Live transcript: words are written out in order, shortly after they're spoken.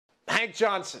Hank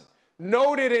Johnson,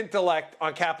 noted intellect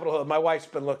on Capitol Hill. My wife's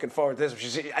been looking forward to this.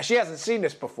 She hasn't seen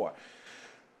this before.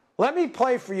 Let me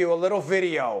play for you a little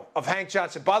video of Hank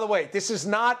Johnson. By the way, this is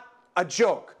not a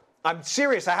joke. I'm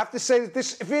serious. I have to say that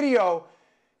this video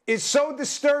is so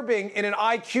disturbing in an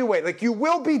IQ way. Like, you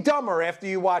will be dumber after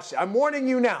you watch it. I'm warning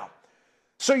you now.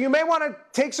 So you may want to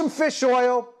take some fish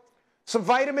oil, some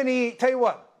vitamin E. Tell you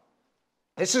what,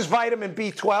 this is vitamin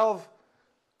B12.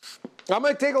 I'm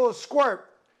going to take a little squirt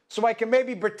so I can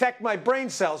maybe protect my brain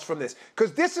cells from this.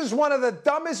 Because this is one of the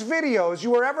dumbest videos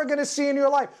you are ever going to see in your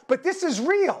life. But this is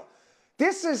real.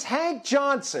 This is Hank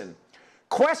Johnson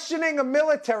questioning a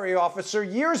military officer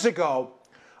years ago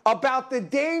about the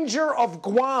danger of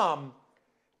Guam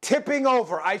tipping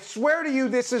over. I swear to you,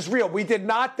 this is real. We did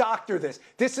not doctor this.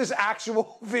 This is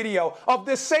actual video of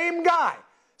the same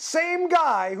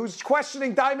guy who's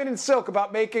questioning Diamond and Silk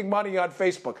about making money on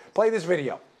Facebook. Play this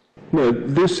video. No,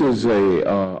 this is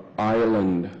a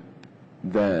island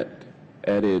that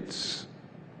at its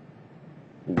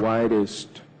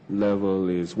widest level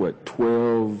is, what,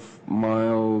 12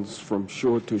 miles from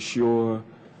shore to shore,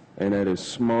 and at its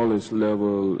smallest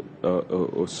level,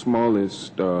 or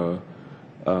smallest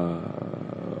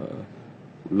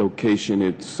location,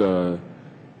 it's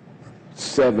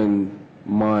 7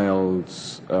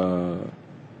 miles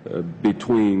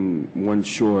between one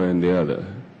shore and the other.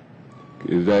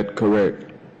 Is that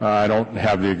correct? I don't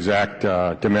have the exact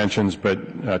dimensions,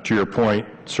 but to your point,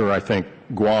 sir, I think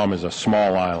Guam is a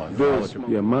small island.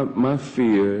 Yeah, my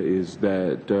fear is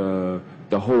that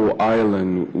the whole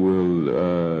island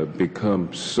will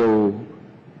become so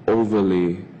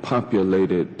overly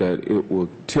populated that it will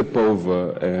tip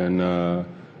over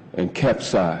and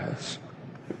capsize.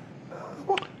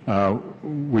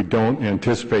 We don't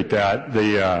anticipate that.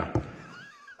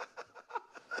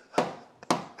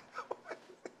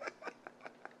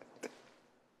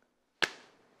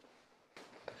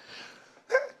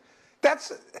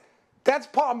 That's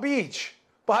Palm Beach.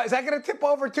 But is that going to tip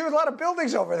over too? There's a lot of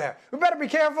buildings over there. We better be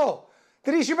careful.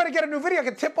 Denise, you better get a new video. It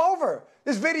can tip over.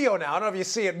 This video now, I don't know if you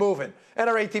see it moving.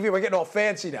 NRATV, we're getting all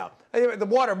fancy now. The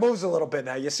water moves a little bit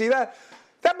now. You see that?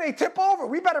 That may tip over.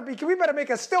 We better make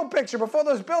a still picture before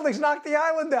those buildings knock the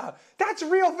island down. That's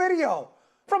real video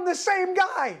from the same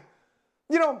guy.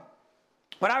 You know,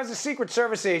 when I was a Secret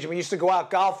Service agent, we used to go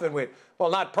out golfing with, well,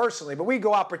 not personally, but we'd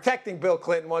go out protecting Bill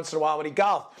Clinton once in a while when he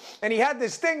golfed. And he had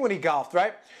this thing when he golfed,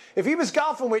 right? If he was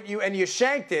golfing with you and you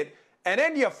shanked it, and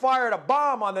then you fired a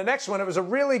bomb on the next one, it was a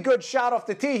really good shot off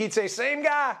the tee, he'd say, same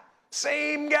guy,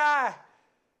 same guy.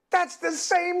 That's the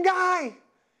same guy.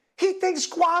 He thinks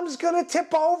Guam's going to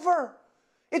tip over.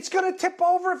 It's going to tip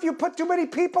over if you put too many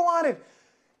people on it.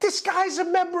 This guy's a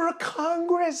member of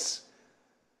Congress.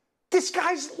 This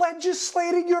guy's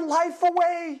legislating your life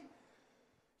away.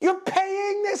 You're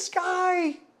paying this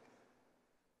guy.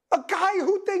 A guy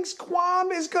who thinks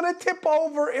Guam is going to tip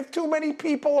over if too many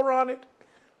people are on it.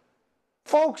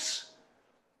 Folks,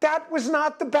 that was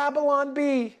not the Babylon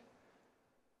Bee.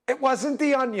 It wasn't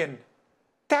the Onion.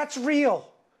 That's real.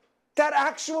 That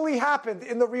actually happened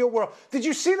in the real world. Did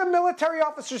you see the military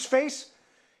officer's face?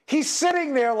 He's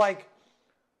sitting there like,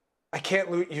 I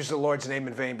can't use the Lord's name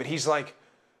in vain, but he's like,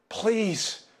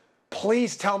 please,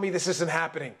 please tell me this isn't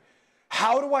happening.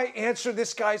 How do I answer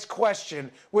this guy's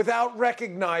question without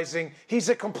recognizing he's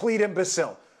a complete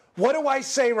imbecile? What do I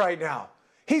say right now?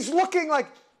 He's looking like,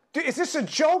 is this a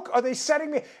joke? Are they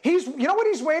setting me? You know what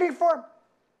he's waiting for?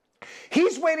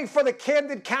 He's waiting for the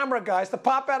candid camera guys to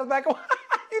pop out of the back.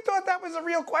 You thought that was a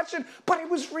real question, but it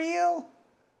was real.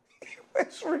 It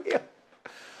was real.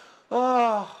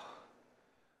 Oh.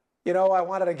 You know, I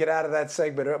wanted to get out of that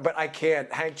segment, but I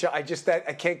can't. Hank, I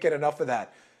can't get enough of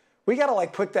that. We got to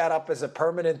like put that up as a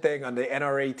permanent thing on the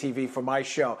NRATV for my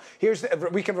show.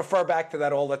 We can refer back to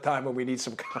that all the time when we need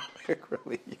some comic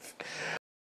relief.